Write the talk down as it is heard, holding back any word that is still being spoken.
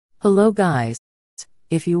Hello guys.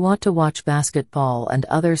 If you want to watch basketball and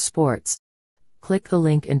other sports, click the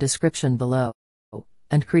link in description below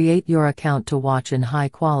and create your account to watch in high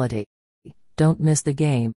quality. Don't miss the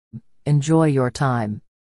game. Enjoy your time.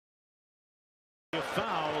 A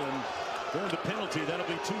foul, and during the penalty, that'll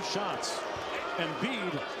be 2 shots.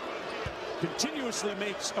 Embiid continuously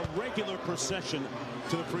makes a regular procession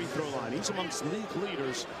to the free throw line. He's amongst league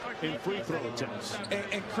leaders in free throw attempts.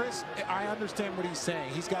 And Chris, I understand what he's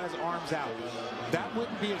saying. He's got his arms out. That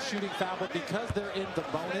wouldn't be a shooting foul, but because they're in the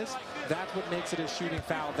bonus, that's what makes it a shooting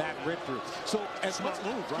foul, that rip through. So as much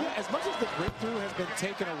as the rip through has been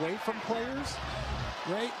taken away from players,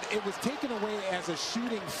 right? It was taken away as a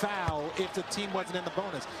shooting foul if the team wasn't in the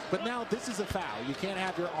bonus. But now this is a foul. You can't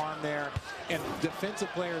have your arm there, and defensive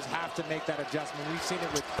players have to make that adjustment. We've seen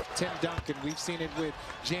it with Tim Duncan. We've seen it with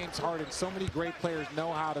James Harden. So many great players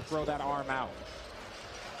know how to throw that arm out.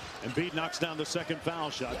 Embiid knocks down the second foul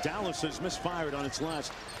shot. Dallas has misfired on its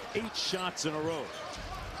last 8 shots in a row.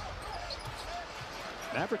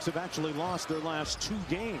 Mavericks have actually lost their last 2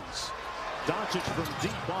 games. Doncic from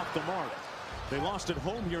deep off the mark. They lost at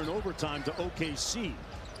home here in overtime to OKC.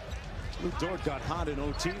 Luke Dort got hot in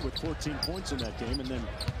OT with 14 points in that game, and then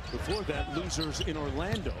before that, losers in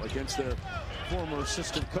Orlando against their former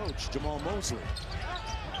assistant coach, Jamal Mosley.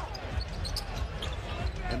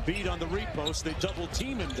 Embiid on the repost. They double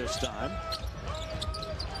team him this time.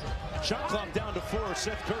 Shot clock down to 4.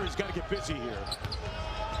 Seth Curry's got to get busy here.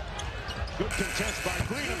 Good contest by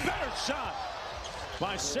Green. A better shot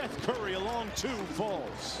by Seth Curry along 2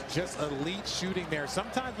 falls. Just elite shooting there.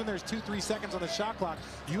 Sometimes when there's 2-3 seconds on the shot clock,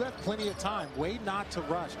 you have plenty of time. Way not to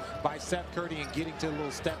rush by Seth Curry and getting to a little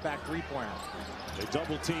step back 3-pointer. They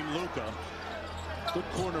double team Luka. Good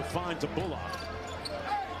corner find to Bullock.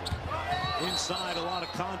 Inside, a lot of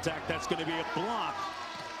contact. That's going to be a block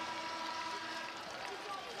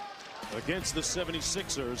against the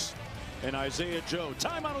 76ers and Isaiah Joe.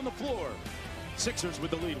 Timeout on the floor. Sixers with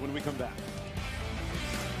the lead when we come back.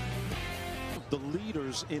 The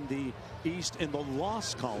leaders in the East in the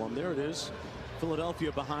loss column. There it is.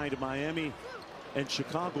 Philadelphia behind Miami and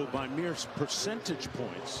Chicago by mere percentage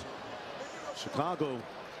points. Chicago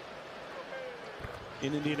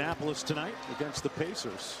in Indianapolis tonight against the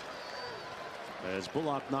Pacers as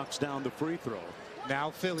Bullock knocks down the free throw. Now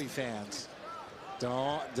Philly fans,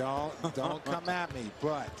 don't come at me,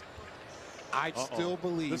 but I still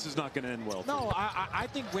believe this is not going to end well. No, I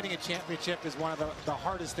think winning a championship is one of the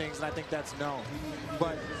hardest things, and I think that's known.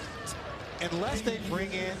 But unless they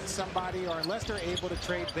bring in somebody, or unless they're able to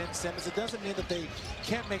trade Ben Simmons, it doesn't mean that they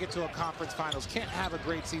can't make it to a conference finals, can't have a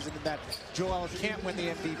great season, and that Joel can't win the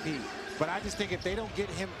MVP. But I just think if they don't get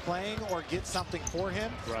him playing or get something for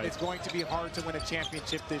him, it's going to be hard to win a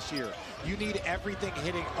championship this year. You need everything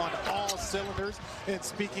hitting on all cylinders. And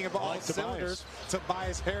speaking of all cylinders,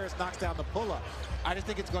 Tobias Harris knocks down the pull-up. I just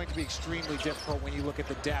think it's going to be extremely difficult when you look at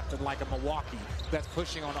the depth and like a Milwaukee that's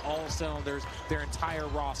pushing on all cylinders their entire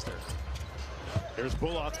roster. Here's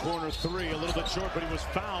Bullock, corner 3, a little bit short, but he was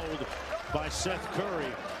fouled by Seth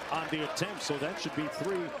Curry on the attempt. So that should be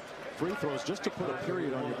 3 free throws. Just to put a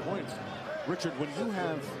period on your point, Richard, when you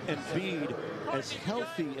have Embiid as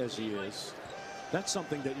healthy as he is, that's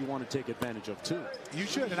something that you want to take advantage of too. You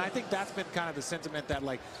should, and I think that's been kind of the sentiment that,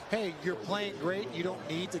 like, hey, you're playing great, you don't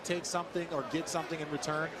need to take something or get something in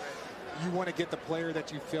return. You want to get the player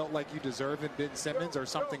that you felt like you deserve in Ben Simmons or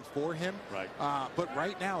something for him. Right. But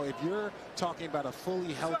right now, if you're talking about a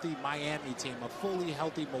fully healthy Miami team, a fully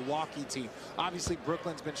healthy Milwaukee team, obviously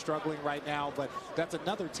Brooklyn's been struggling right now, but that's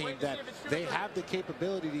another team that they have the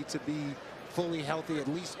capability to be fully healthy, at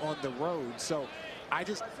least on the road. So I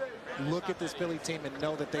just look at this Philly team and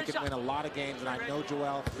know that they can win a lot of games, and I know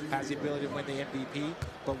Joel has the ability to win the MVP,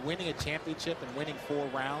 but winning a championship and winning 4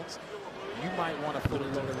 rounds, you might want a fully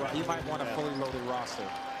loaded roster.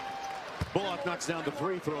 Bullock knocks down the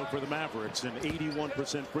free throw for the Mavericks, an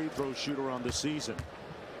 81% free throw shooter on the season.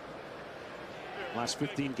 Last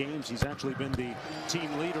 15 games, he's actually been the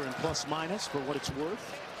team leader in plus minus for what it's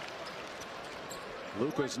worth.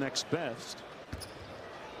 Luka's next best,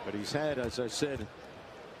 but he's had, as I said,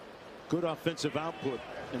 good offensive output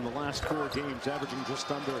in the last 4 games, averaging just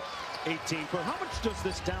under 18. But how much does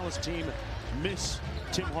this Dallas team miss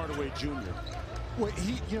Tim Hardaway Jr.? Well,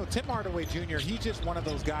 Tim Hardaway Jr., he's just one of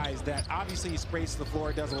those guys that obviously he sprays the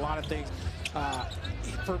floor, does a lot of things.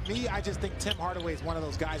 For me, I just think Tim Hardaway is one of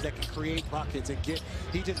those guys that can create buckets and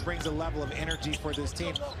he just brings a level of energy for this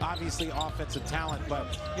team. Obviously offensive talent,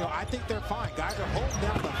 but I think they're fine. Guys are holding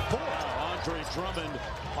down the fort. Andre Drummond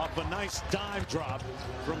off a nice dive drop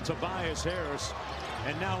from Tobias Harris,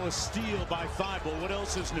 and now a steal by Thibault. What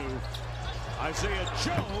else is new? Isaiah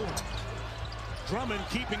Joe. Drummond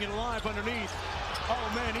keeping it alive underneath.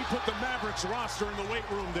 Oh, man, he put the Mavericks roster in the weight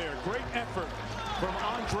room there. Great effort from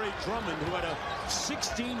Andre Drummond, who had a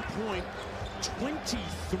 16-point,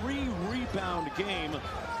 23-rebound game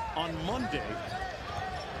on Monday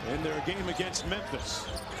in their game against Memphis.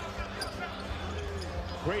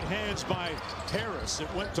 Great hands by Harris.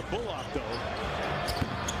 It went to Bullock, though.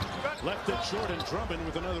 Left it short, and Drummond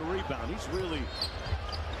with another rebound. He's really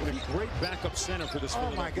a great backup center for this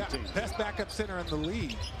Philadelphia team. Best backup center in the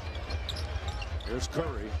league. Here's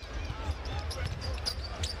Curry.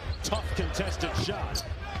 Tough contested shot.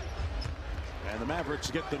 And the Mavericks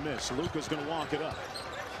get the miss. Luka's going to walk it up.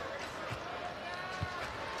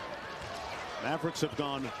 Mavericks have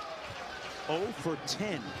gone 0 for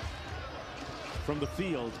 10 from the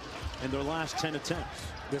field in their last 10 attempts.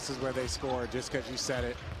 This is where they score, just because you said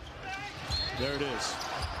it. There it is.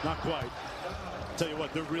 Not quite. Tell you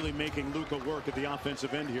what, they're really making Luka work at the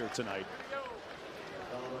offensive end here tonight.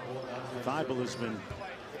 Thibault has been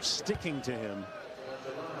sticking to him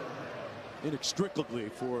inextricably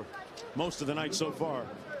for most of the night so far.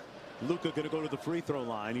 Luka going to go to the free throw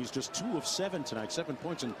line. He's just 2 of 7 tonight, 7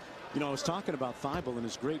 points. And, you know, I was talking about Thibault and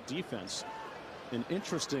his great defense. An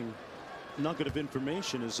interesting nugget of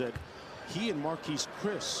information is that he and Marquise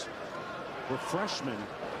Chris were freshmen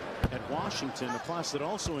at Washington, a class that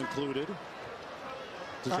also included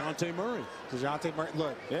DeJounte Murray. DeJounte Murray,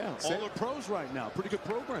 look. Yeah, all are pros right now. Pretty good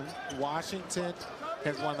program. Washington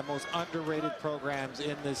has one of the most underrated programs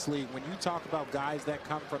in this league. When you talk about guys that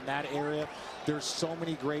come from that area, there's so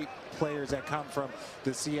many great players that come from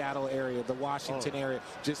the Seattle area, the Washington area,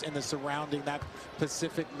 just in the surrounding, that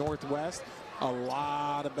Pacific Northwest. A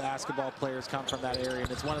lot of basketball players come from that area,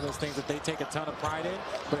 and it's one of those things that they take a ton of pride in,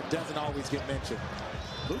 but it doesn't always get mentioned.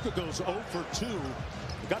 Luka goes 0 for 2.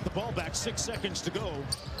 Got the ball back, 6 seconds to go.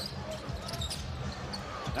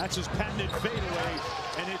 That's his patented fadeaway,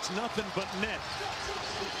 and it's nothing but net.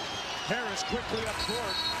 Harris quickly up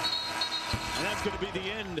court, and that's going to be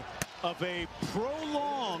the end of a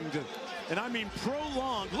prolonged, and I mean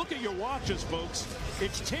prolonged. Look at your watches, folks.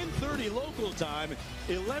 It's 10:30 local time,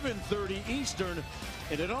 11:30 Eastern,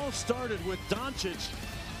 and it all started with Doncic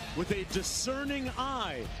with a discerning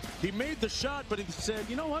eye. He made the shot, but he said,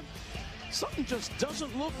 you know what? Something just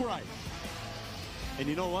doesn't look right. And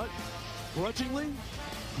you know what? Grudgingly,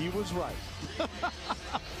 he was right.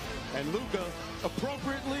 And Luka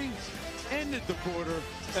appropriately ended the quarter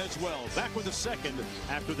as well. Back with a second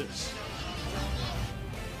after this.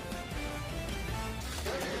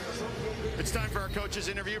 It's time for our coaches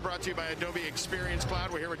interview, brought to you by Adobe Experience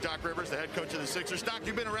Cloud. We're here with Doc Rivers, the head coach of the Sixers. Doc,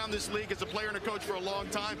 you've been around this league as a player and a coach for a long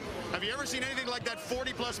time. Have you ever seen anything like that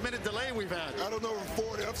 40-plus minute delay we've had? I don't know if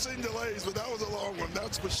 40. I've seen delays, but that was a long one,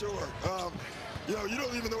 that's for sure. You know, you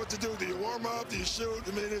don't even know what to do. Do you warm up? Do you shoot?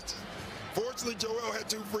 I mean, fortunately, Joel had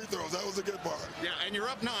 2 free throws. That was a good part. Yeah, and you're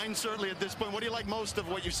up 9, certainly, at this point. What do you like most of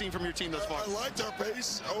what you've seen from your team thus far? I liked our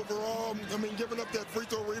pace overall. I mean, giving up that free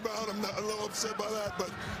throw rebound, I'm not a little upset by that, but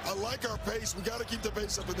I like our pace. We got to keep the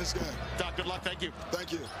pace up in this game. Doc, good luck. Thank you.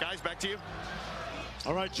 Thank you. Guys, back to you.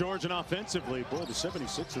 All right, George, and offensively, boy, the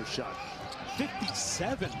 76ers shot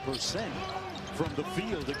 57% from the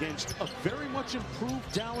field against a very much improved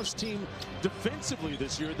Dallas team defensively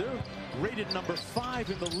this year. They're rated number 5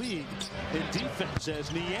 in the league in defense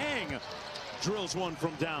as Niang drills one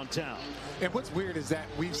from downtown. And what's weird is that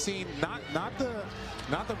we've seen not the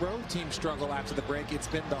road team struggle after the break. It's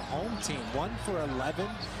been the home team, 1 for 11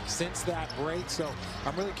 since that break. So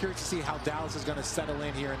I'm really curious to see how Dallas is going to settle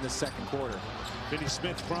in here in the second quarter. Finney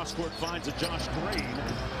Smith cross-court finds a Josh Green,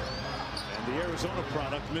 and the Arizona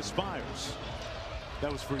product misfires.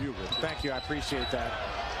 That was for you, Rick. Thank you. I appreciate that.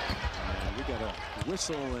 And we got a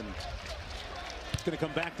whistle, and it's going to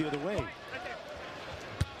come back the other way.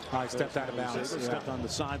 I stepped out of bounds. Stepped on the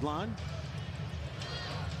sideline.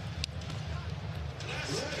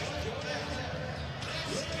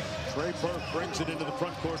 Trey Burke brings it into the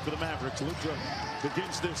front court for the Mavericks. Luka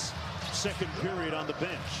begins this second period on the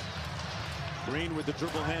bench. Green with the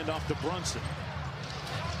dribble hand off to Brunson.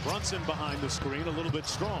 Brunson behind the screen, a little bit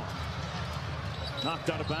strong.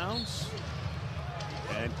 Knocked out of bounds.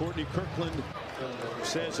 And Courtney Kirkland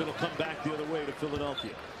says it'll come back the other way to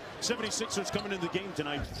Philadelphia. 76ers coming into the game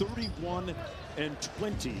tonight,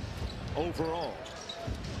 31-20 overall.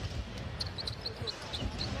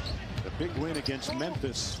 The big win against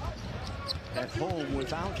Memphis at home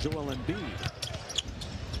without Joel Embiid.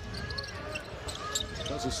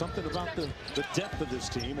 Because there's something about the depth of this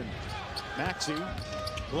team. And Maxey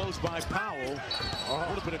blows by Powell. A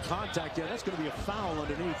little bit of contact. Yeah, that's going to be a foul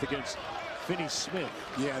underneath against Finney Smith.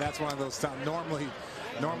 Yeah, that's one of those times. Normally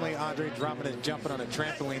Normally, Andre Drummond is jumping on a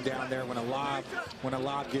trampoline down there when a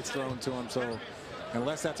lob gets thrown to him. So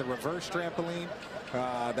unless that's a reverse trampoline,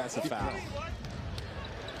 that's a foul.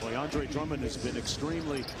 Boy, Andre Drummond has been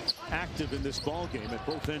extremely active in this ball game at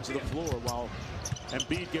both ends of the floor, while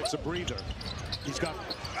Embiid gets a breather. He's got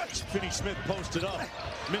Finney Smith posted up.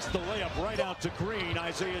 Missed the layup right out to Green.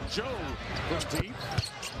 Isaiah Joe from deep.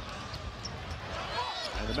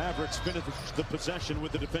 And the Mavericks finish the possession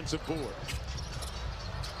with the defensive board.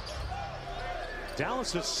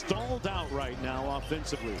 Dallas is stalled out right now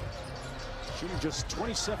offensively. Shooting just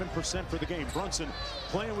 27% for the game. Brunson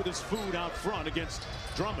playing with his food out front against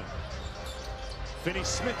Drummond. Finney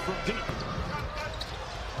Smith from deep.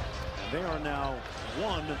 And they are now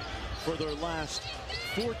 1 for their last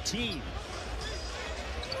 14.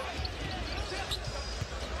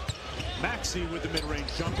 Maxey with the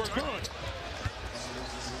mid-range jumper. Good.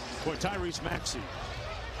 Boy, Tyrese Maxey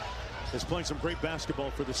is playing some great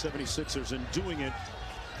basketball for the 76ers and doing it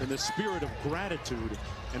in the spirit of gratitude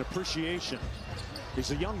and appreciation.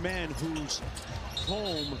 He's a young man whose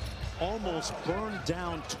home almost burned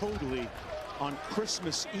down totally on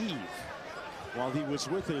Christmas Eve while he was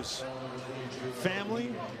with his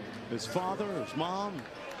family, his father, his mom,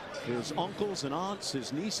 his uncles and aunts,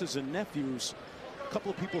 his nieces and nephews. A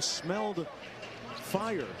couple of people smelled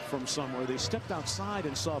fire from somewhere. They stepped outside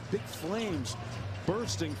and saw big flames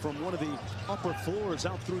bursting from one of the upper floors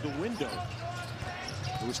out through the window.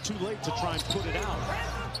 It was too late to try and put it out.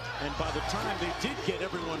 And by the time they did get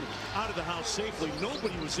everyone out of the house safely,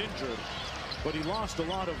 nobody was injured. But he lost a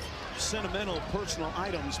lot of sentimental personal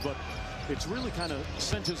items, but it's really kind of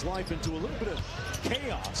sent his life into a little bit of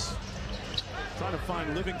chaos. Trying to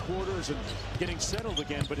find living quarters and getting settled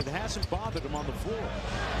again, but it hasn't bothered him on the floor.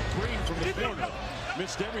 Green from the corner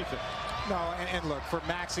missed everything. No, and look, for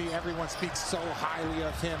Maxey, everyone speaks so highly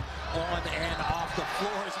of him on and off the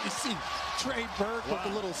floors. You see Trey Burke with the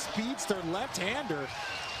little speedster left-hander.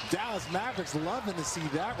 Dallas Mavericks loving to see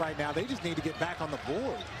that right now. They just need to get back on the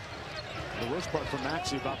board. The worst part for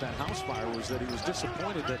Maxey about that house fire was that he was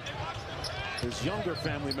disappointed that his younger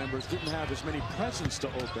family members didn't have as many presents to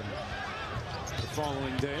open the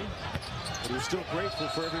following day. But he was still grateful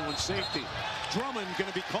for everyone's safety. Drummond going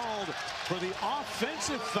to be called for the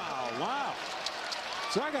offensive foul. Wow.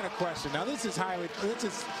 So I got a question. Now this is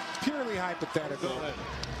purely hypothetical. Go ahead.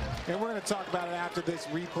 And we're going to talk about it after this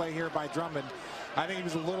replay here by Drummond. I think he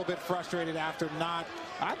was a little bit frustrated after not.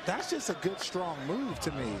 That's just a good, strong move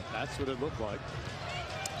to me. That's what it looked like.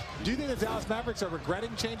 Do you think the Dallas Mavericks are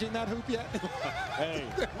regretting changing that hoop yet? Hey,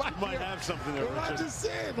 you might have something there. I'm just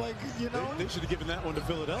saying, like, you know. They should have given that one to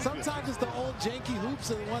Philadelphia. Sometimes it's the old janky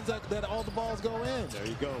hoops are the ones that all the balls go in. There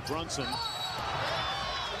you go. Brunson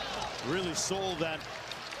really sold that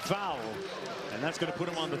foul, and that's going to put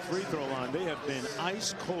him on the free throw line. They have been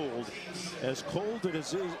ice cold as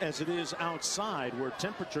it is outside, where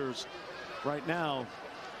temperatures right now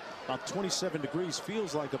about 27 degrees,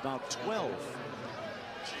 feels like about 12.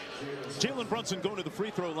 Jalen Brunson going to the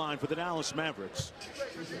free throw line for the Dallas Mavericks.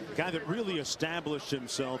 A guy that really established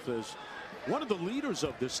himself as one of the leaders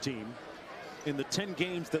of this team in the 10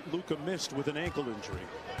 games that Luka missed with an ankle injury.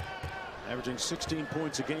 Averaging 16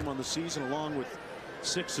 points a game on the season, along with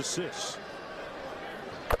 6 assists.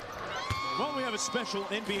 Well, we have a special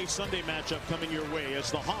NBA Sunday matchup coming your way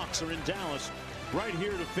as the Hawks are in Dallas right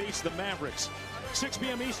here to face the Mavericks. 6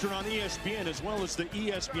 p.m. Eastern on ESPN, as well as the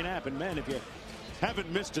ESPN app. And man, if you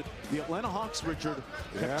haven't missed it, the Atlanta Hawks, Richard,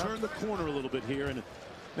 have turned the corner a little bit here. And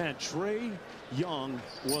man, Trae Young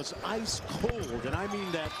was ice cold, and I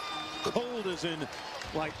mean that cold as in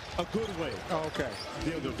like a good way. Oh, okay.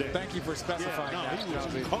 The other day. Thank you for specifying that. He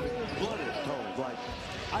was cold-blooded cold, like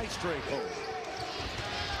ice tray cold.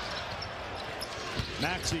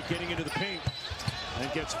 Maxey getting into the paint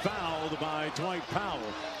and gets fouled by Dwight Powell.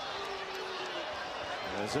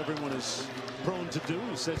 As everyone is prone to do,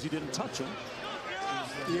 he says he didn't touch him.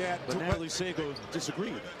 Yeah, but Natalie Sago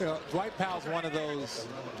disagreed. Dwight Powell's one of those.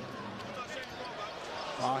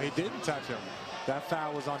 Oh, he didn't touch him. That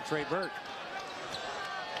foul was on Trey Burke.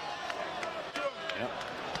 Yep.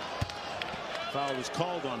 Foul was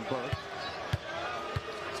called on Burke.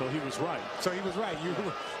 So he was right. So he was right. You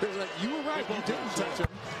were right. You didn't touch him.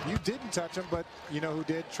 You didn't touch him, but you know who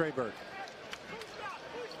did? Trey Burke.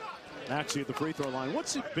 Maxey at the free throw line.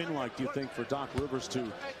 What's it been like, do you think, for Doc Rivers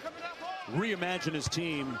to reimagine his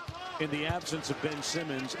team in the absence of Ben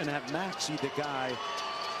Simmons and have Maxey the guy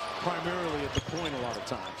primarily at the point a lot of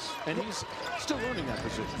times, and he's still learning that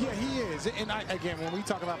position. Yeah, he is. And again, when we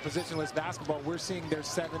talk about positionless basketball, we're seeing their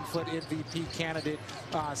 7-foot MVP candidate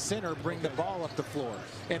center bring the ball up the floor.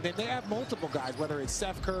 And then they have multiple guys, whether it's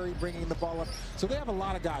Seth Curry bringing the ball up. So they have a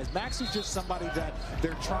lot of guys. Max is just somebody that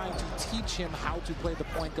they're trying to teach him how to play the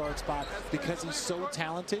point guard spot because he's so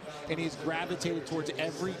talented and he's gravitated towards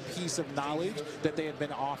every piece of knowledge that they have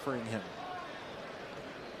been offering him.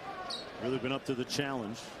 Really been up to the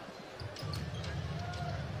challenge.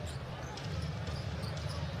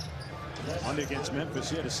 Monday against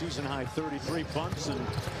Memphis, he had a season-high 33 punts, and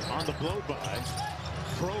on the blow-by,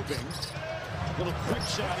 probing, little quick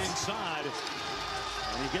shot inside,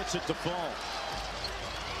 and he gets it to fall.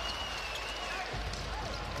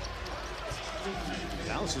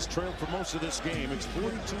 Dallas has trailed for most of this game. It's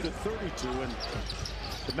 42-32, and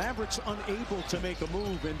the Mavericks unable to make a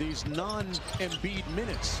move in these non-Embiid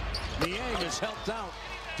minutes. Niang has helped out,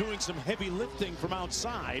 doing some heavy lifting from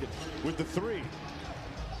outside with the three.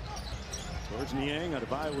 George Niang out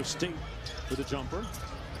of Iowa State for the jumper.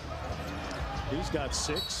 He's got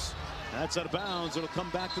 6. That's out of bounds. It'll come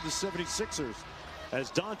back to the 76ers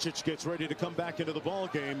as Doncic gets ready to come back into the ball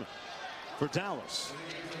game for Dallas.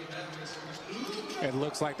 It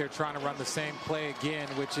looks like they're trying to run the same play again,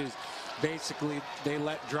 which is basically they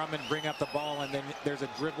let Drummond bring up the ball, and then there's a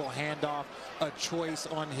dribble handoff, a choice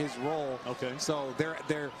on his roll. Okay. So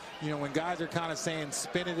they're you know, when guys are kind of saying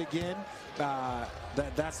spin it again,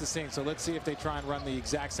 that's the thing. So let's see if they try and run the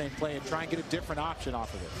exact same play and try and get a different option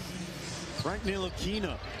off of it. Frank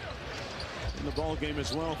Ntilikina in the ball game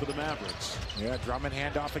as well for the Mavericks. Yeah, Drummond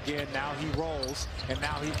handoff again. Now he rolls, and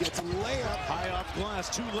now he gets a layup. High off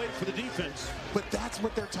glass, too late for the defense. But that's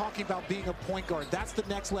what they're talking about, being a point guard. That's the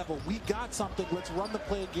next level. We got something. Let's run the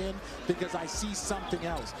play again because I see something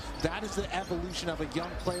else. That is the evolution of a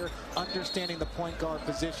young player understanding the point guard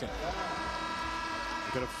position.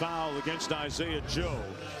 Got a foul against Isaiah Joe.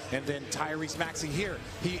 And then Tyrese Maxey here.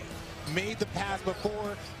 He made the pass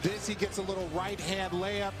before this. He gets a little right hand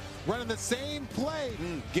layup, running the same play,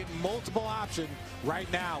 getting multiple options.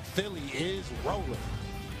 Right now, Philly is rolling.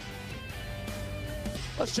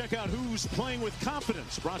 Let's check out who's playing with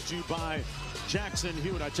confidence. Brought to you by Jackson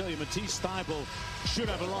Hewitt. I tell you, Matisse Thybulle should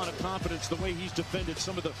have a lot of confidence the way he's defended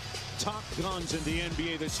some of the top guns in the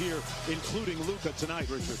NBA this year, including Luka tonight,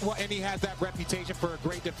 Richard. Well, and he has that reputation for a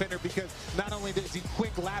great defender because not only is he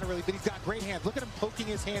quick laterally, but he's got great hands. Look at him poking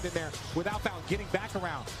his hand in there without foul, getting back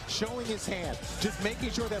around, showing his hand, just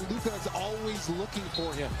making sure that Luka is always looking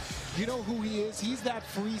for him. You know who he is? He's that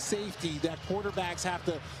free safety that quarterbacks have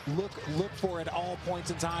to look for at all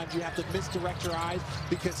points in time. You have to misdirect your eyes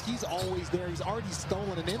because he's always there. He's already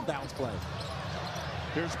stolen an inbounds play.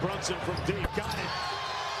 Here's Brunson from deep. Got it.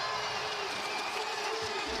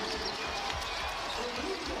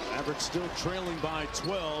 Mavericks still trailing by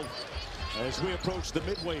 12 as we approach the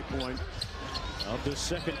midway point of the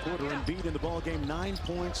second quarter. Embiid in the ball game, 9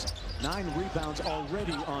 points, 9 rebounds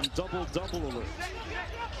already on double-double alert.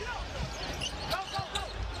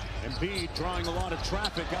 Embiid drawing a lot of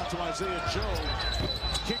traffic out to Isaiah Joe.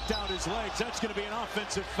 Kicked out his legs. That's going to be an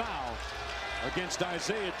offensive foul against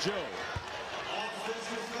Isaiah Joe.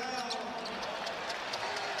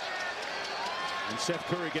 And Seth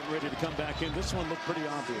Curry getting ready to come back in. This one looked pretty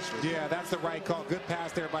obvious. Yeah, that's the right call. Good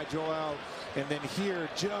pass there by Joel. And then here,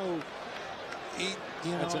 Joe,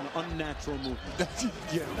 that's an unnatural movement.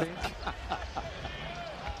 You think?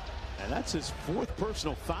 And that's his 4th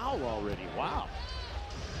personal foul already. Wow.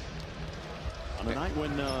 On a night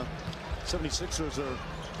when 76ers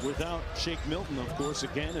are without Shake Milton, of course,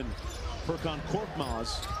 again, and Furkan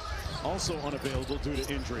Korkmaz also unavailable due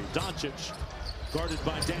to injury. Doncic guarded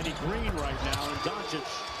by Danny Green right now, and Doncic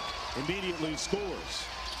immediately scores.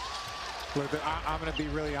 Look, I'm going to be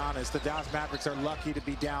really honest. The Dallas Mavericks are lucky to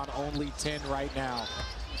be down only 10 right now.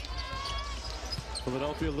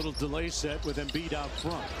 Philadelphia, a little delay set with Embiid out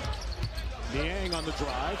front. Niang on the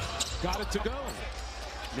drive. Got it to go.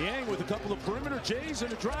 Niang with a couple of perimeter J's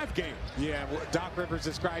in a drive game. Yeah, well, Doc Rivers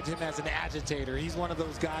described him as an agitator. He's one of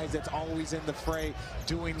those guys that's always in the fray,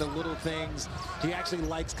 doing the little things. He actually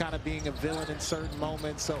likes kind of being a villain in certain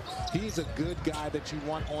moments. So he's a good guy that you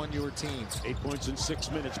want on your team. 8 points in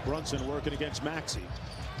 6 minutes. Brunson working against Maxey.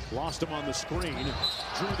 Lost him on the screen.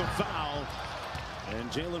 Drew the foul. And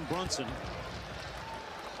Jalen Brunson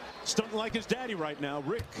stunting like his daddy right now.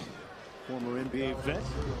 Rick, former NBA vet.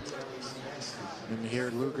 And here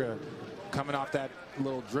Luka coming off that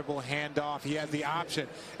little dribble handoff. He has the option,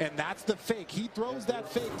 and that's the fake. He throws that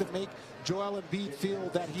fake to make Joel Embiid feel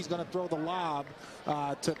that he's going to throw the lob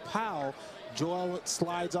to Powell. Joel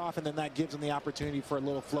slides off, and then that gives him the opportunity for a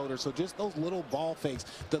little floater. So just those little ball fakes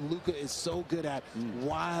that Luka is so good at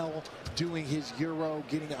while doing his Euro,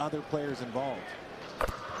 getting other players involved.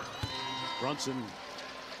 Brunson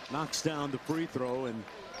knocks down the free throw, and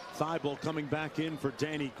Thibault coming back in for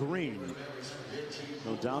Danny Green.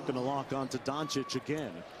 No doubt going to lock onto Doncic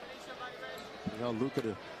again. You know, Luka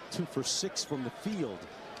to 2 for 6 from the field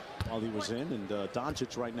while he was in, and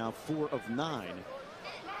Doncic right now 4 of 9.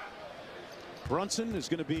 Brunson is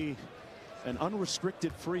going to be an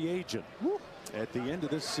unrestricted free agent at the end of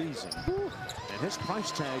this season, and his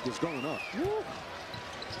price tag is going up.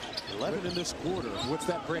 11 in this quarter. What's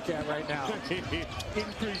that brick at right now?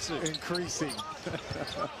 Increasing.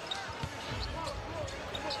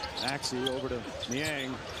 Maxey over to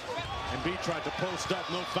Niang. Embiid tried to post up.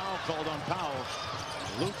 No foul called on Powell.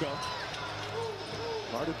 Luka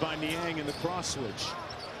guarded by Niang in the cross switch.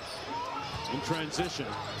 In transition.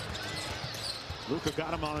 Luka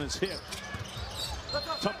got him on his hip.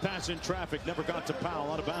 Tough pass in traffic. Never got to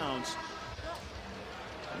Powell. Out of bounds.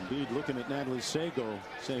 Embiid looking at Natalie Sago,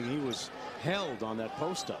 saying he was held on that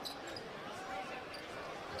post-up.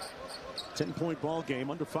 10-point ball game,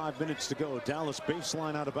 under 5 minutes to go. Dallas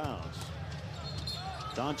baseline out of bounds.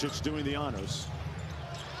 Doncic doing the honors.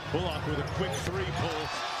 Bullock with a quick 3 pull,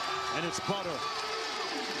 and it's butter.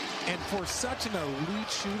 And for such an elite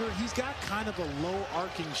shooter, he's got kind of a low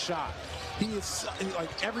arcing shot. He is,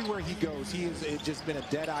 like, everywhere he goes, he has just been a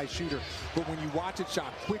dead-eye shooter. But when you watch it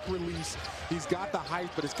shot, quick release, he's got the height,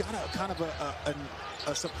 but it's got a kind of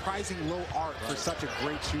a surprising low arc for such a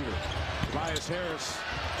great shooter. Tobias Harris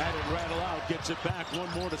had it rattle out, gets it back. One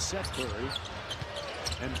more to Seth Curry.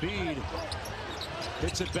 Embiid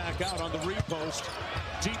hits it back out on the repost.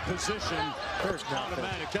 Deep position. There's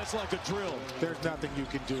automatic. That's like a drill. There's nothing you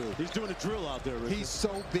can do. He's doing a drill out there, Richard. He's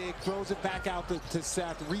so big, throws it back out to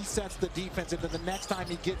Seth, resets the defense, and then the next time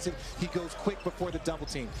he gets it, he goes quick before the double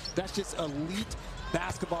team. That's just elite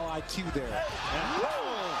basketball IQ there. And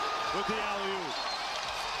Powell with the alley-oop.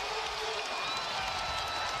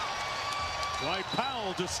 Dwight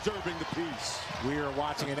Powell disturbing the peace. We are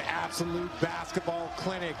watching an absolute basketball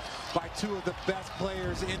clinic by 2 of the best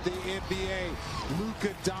players in the NBA,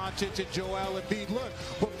 Luka Doncic and Joel Embiid. Look,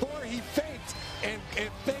 before he faked and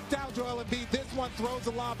faked out Joel Embiid, this one throws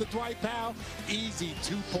the lob to Dwight Powell. Easy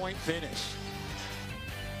 2-point finish.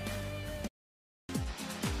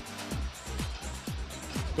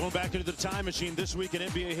 Going back into the time machine this week in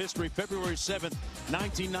NBA history, February 7th,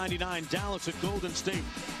 1999, Dallas at Golden State.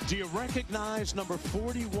 Do you recognize number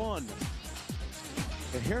 41?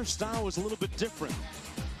 The hairstyle was a little bit different.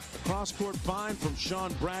 A cross-court find from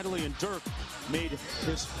Sean Bradley, and Dirk made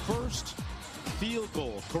his first field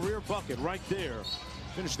goal, career bucket right there.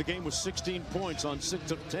 Finished the game with 16 points on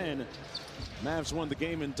 6 of 10. Mavs won the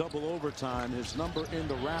game in double overtime. His number in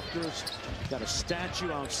the rafters. Got a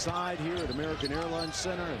statue outside here at American Airlines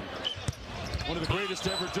Center, and one of the greatest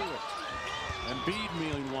to ever do it. Embiid,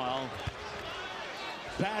 meanwhile,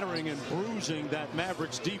 battering and bruising that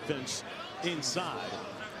Mavericks defense inside.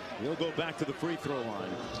 He'll go back to the free throw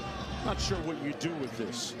line. Not sure what you do with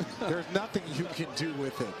this. There's nothing you can do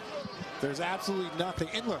with it. There's absolutely nothing.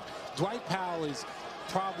 And look, Dwight Powell is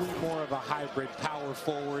probably more of a hybrid power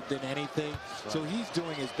forward than anything. Right. So he's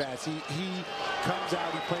doing his best. He comes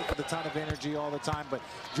out, he plays with a ton of energy all the time, but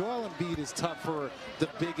Joel Embiid is tough for the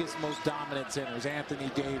biggest, most dominant centers.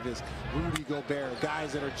 Anthony Davis, Rudy Gobert,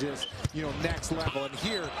 guys that are just, you know, next level. And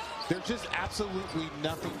here, there's just absolutely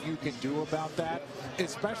nothing you can do about that,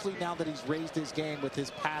 especially now that he's raised his game with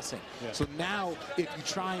his passing. Yeah. So now, if you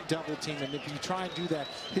try and double team him, if you try and do that,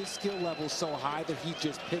 his skill level is so high that he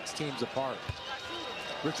just picks teams apart.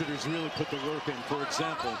 Richard has really put the work in. For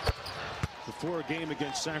example, before a game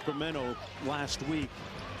against Sacramento last week,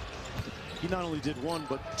 he not only did 1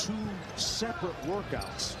 but 2 separate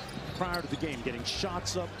workouts prior to the game, getting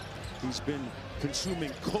shots up. He's been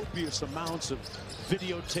consuming copious amounts of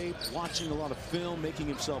videotape, watching a lot of film, making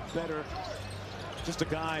himself better. Just a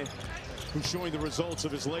guy who's showing the results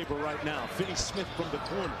of his labor right now. Finney Smith from the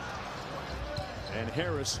corner. And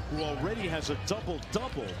Harris, who already has a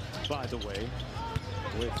double-double, by the way,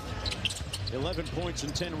 with 11 points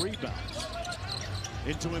and 10 rebounds.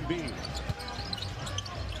 Into Embiid.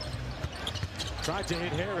 Tried to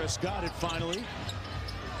hit Harris, got it finally.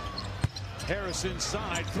 Harris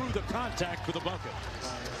inside, through the contact for the bucket.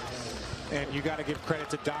 And you got to give credit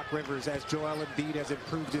to Doc Rivers. As Joel Embiid has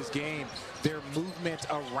improved his game, their movement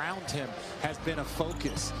around him has been a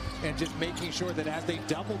focus, and just making sure that as they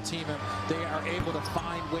double team him, they are able to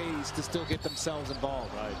find ways to still get themselves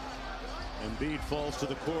involved. Right. Embiid falls to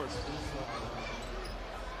the court.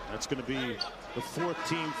 That's going to be the 4th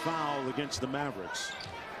team foul against the Mavericks.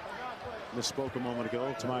 Misspoke a moment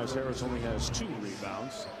ago. Tobias Harris only has 2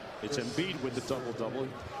 rebounds. It's Embiid with the double-double.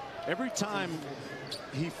 Every time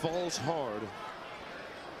he falls hard,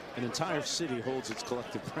 an entire city holds its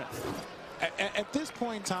collective breath. At this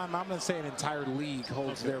point in time, I'm going to say an entire league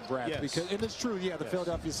holds their breath. Yes. Because, and it's true, yeah, the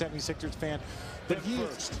Philadelphia 76ers fan. But Them he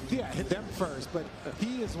first. is, yeah, them first. But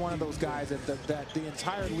he is one of those guys that the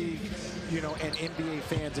entire league, you know, and NBA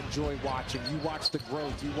fans enjoy watching. You watch the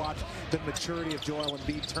growth. You watch the maturity of Joel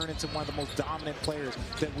Embiid turn into one of the most dominant players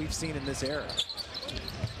that we've seen in this era.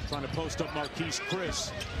 Trying to post up Marquise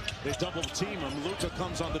Chris. They double team him. Luka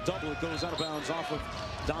comes on the double. It goes out of bounds off of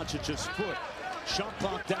Doncic's foot. Shot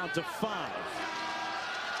clock down to 5.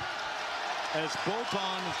 As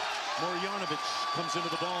Boban Marjanovic comes into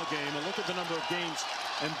the ball game, and look at the number of games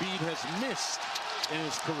Embiid has missed in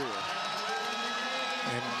his career.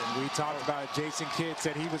 And we talked about it. Jason Kidd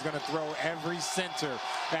said he was going to throw every center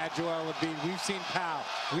at Joel Embiid. We've seen Powell,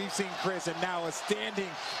 we've seen Chris, and now a standing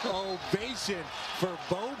ovation for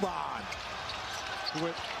Boban.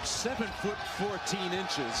 With 7 foot 14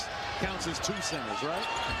 inches, counts as 2 centers, right?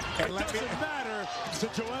 And it doesn't matter to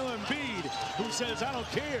Joel Embiid, who says, I don't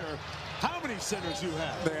care how many centers you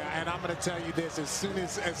have. Yeah, and I'm going to tell you this: as soon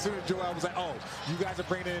as Joel was like, "Oh, you guys are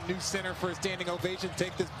bringing in a new center for a standing ovation.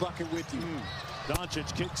 Take this bucket with you."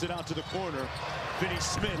 Doncic kicks it out to the corner. Finney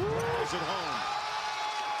Smith rolls it home.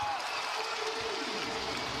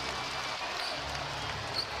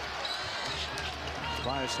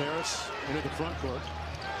 Tobias Harris into the front court.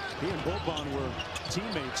 He and Boban were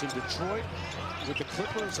teammates in Detroit with the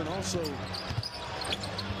Clippers, and also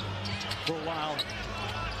for a while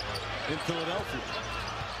in Philadelphia.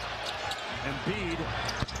 Embiid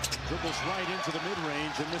dribbles right into the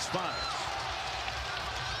mid-range and misfires.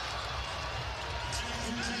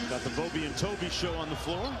 Got the Bobby and Toby show on the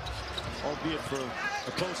floor, albeit for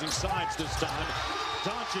opposing sides this time.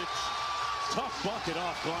 Doncic, tough bucket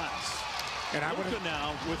off glass. And I would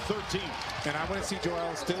now with 13. And I want to see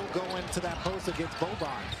Joel still go into that post against Boban.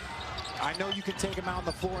 I know you can take him out on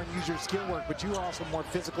the floor and use your skill work, but you are also more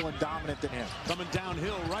physical and dominant than him. Coming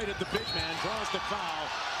downhill right at the big man, draws the foul,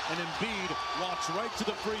 and Embiid walks right to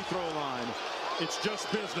the free throw line. It's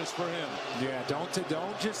just business for him. Yeah, don't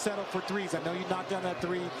just settle for threes. I know you knocked down that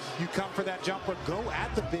 3. You come for that jumper. Go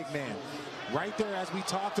at the big man. Right there, as we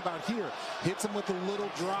talked about here. Hits him with a little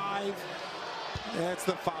drive. That's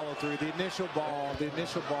the follow through. The initial ball,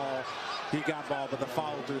 he got ball, but the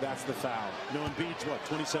follow through, that's the foul. No, Embiid's what,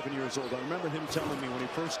 27 years old. I remember him telling me when he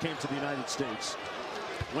first came to the United States,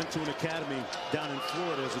 went to an academy down in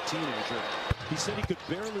Florida as a teenager. He said he could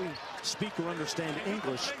barely speak or understand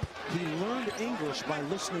English. He learned English by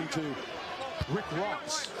listening to Rick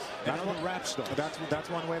Ross and other rap stars. That's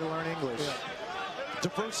one way to learn English. Yeah.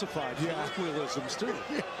 Diversified colloquialisms too.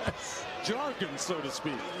 Yes. Jargon, so to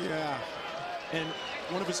speak. Yeah. And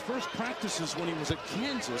one of his first practices when he was at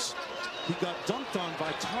Kansas, he got dunked on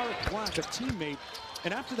by Tarek Black, a teammate.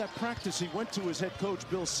 And after that practice, he went to his head coach,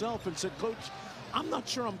 Bill Self, and said, "Coach, I'm not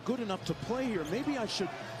sure I'm good enough to play here. Maybe I should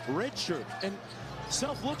redshirt." And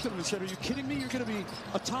Self looked at him and said, "Are you kidding me? You're going to be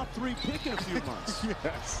a top 3 pick in a few months."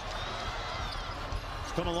 Yes.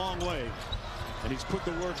 He's come a long way, and he's put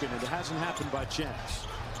the work in, and it hasn't happened by chance.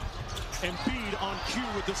 Embiid on cue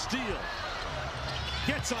with the steal.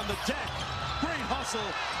 Gets on the deck. Great hustle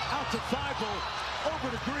out to Thibault,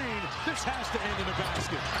 over to Green. This has to end in a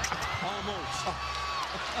basket. Almost.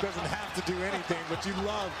 Doesn't have to do anything, but you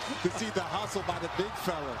love to see the hustle by the big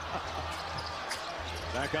fella.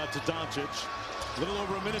 Back out to Doncic. A little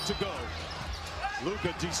over a minute to go.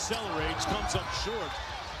 Luka decelerates, comes up short.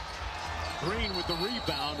 Green with the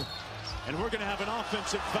rebound, and we're going to have an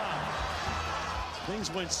offensive foul.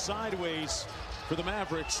 Things went sideways for the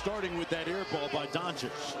Mavericks, starting with that air ball by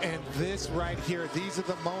Doncic. And this right here, these are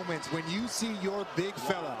the moments when you see your big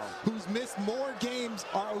fella who's missed more games,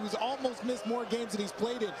 or who's almost missed more games than he's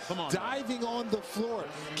played in, diving on the floor,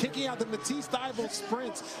 kicking out the Matisse Thybulle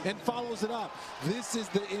sprints and follows it up. This is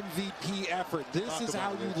the MVP effort. This is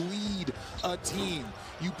how you lead a team.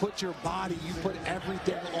 You put your body, you put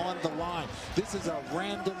everything on the line. This is a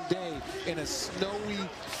random day in a snowy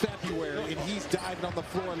February, and he's diving on the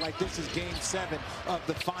floor like this is game 7 of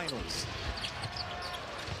the finals.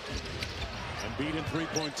 Embiid in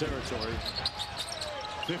three-point territory.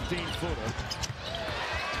 15-footer.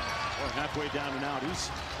 Halfway down and out. He's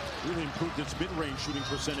really improved his mid-range shooting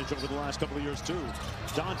percentage over the last couple of years, too.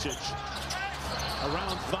 Doncic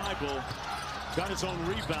around Thibault. Got his own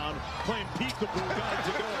rebound. Playing peekaboo. Got it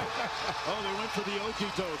to go. Oh, they went for the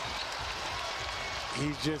okey-doke.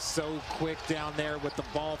 He's just so quick down there with the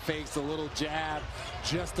ball fakes, a little jab,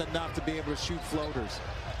 just enough to be able to shoot floaters.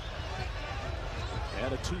 They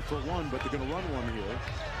had a 2-for-1, but they're going to run one here.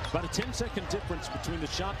 About a 10-second difference between the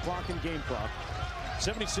shot clock and game clock.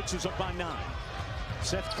 76ers up by 9.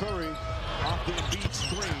 Seth Curry off the Embiid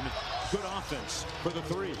screen. Good offense for the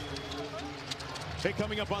 3. Hey,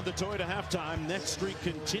 coming up on the Toyota halftime, next streak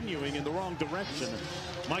continuing in the wrong direction.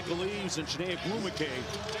 Michael Eaves and Sinead Blumake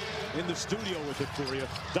in the studio with it for you.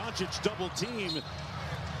 Doncic double team.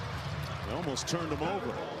 They almost turned him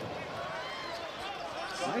over.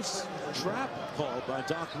 Nice trap call by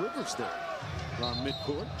Doc Rivers there around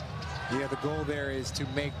midcourt. Yeah, the goal there is to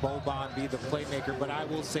make Boban be the playmaker, but I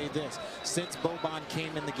will say this. Since Boban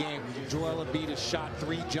came in the game, Joel Embiid has shot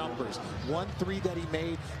 3 jumpers. 1 3 that he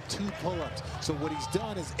made, 2 pull-ups. So what he's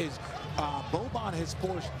done is Boban has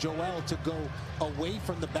forced Joel to go away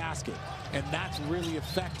from the basket, and that's really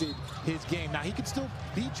affected his game. Now, he can still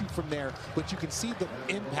beat you from there, but you can see the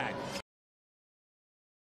impact.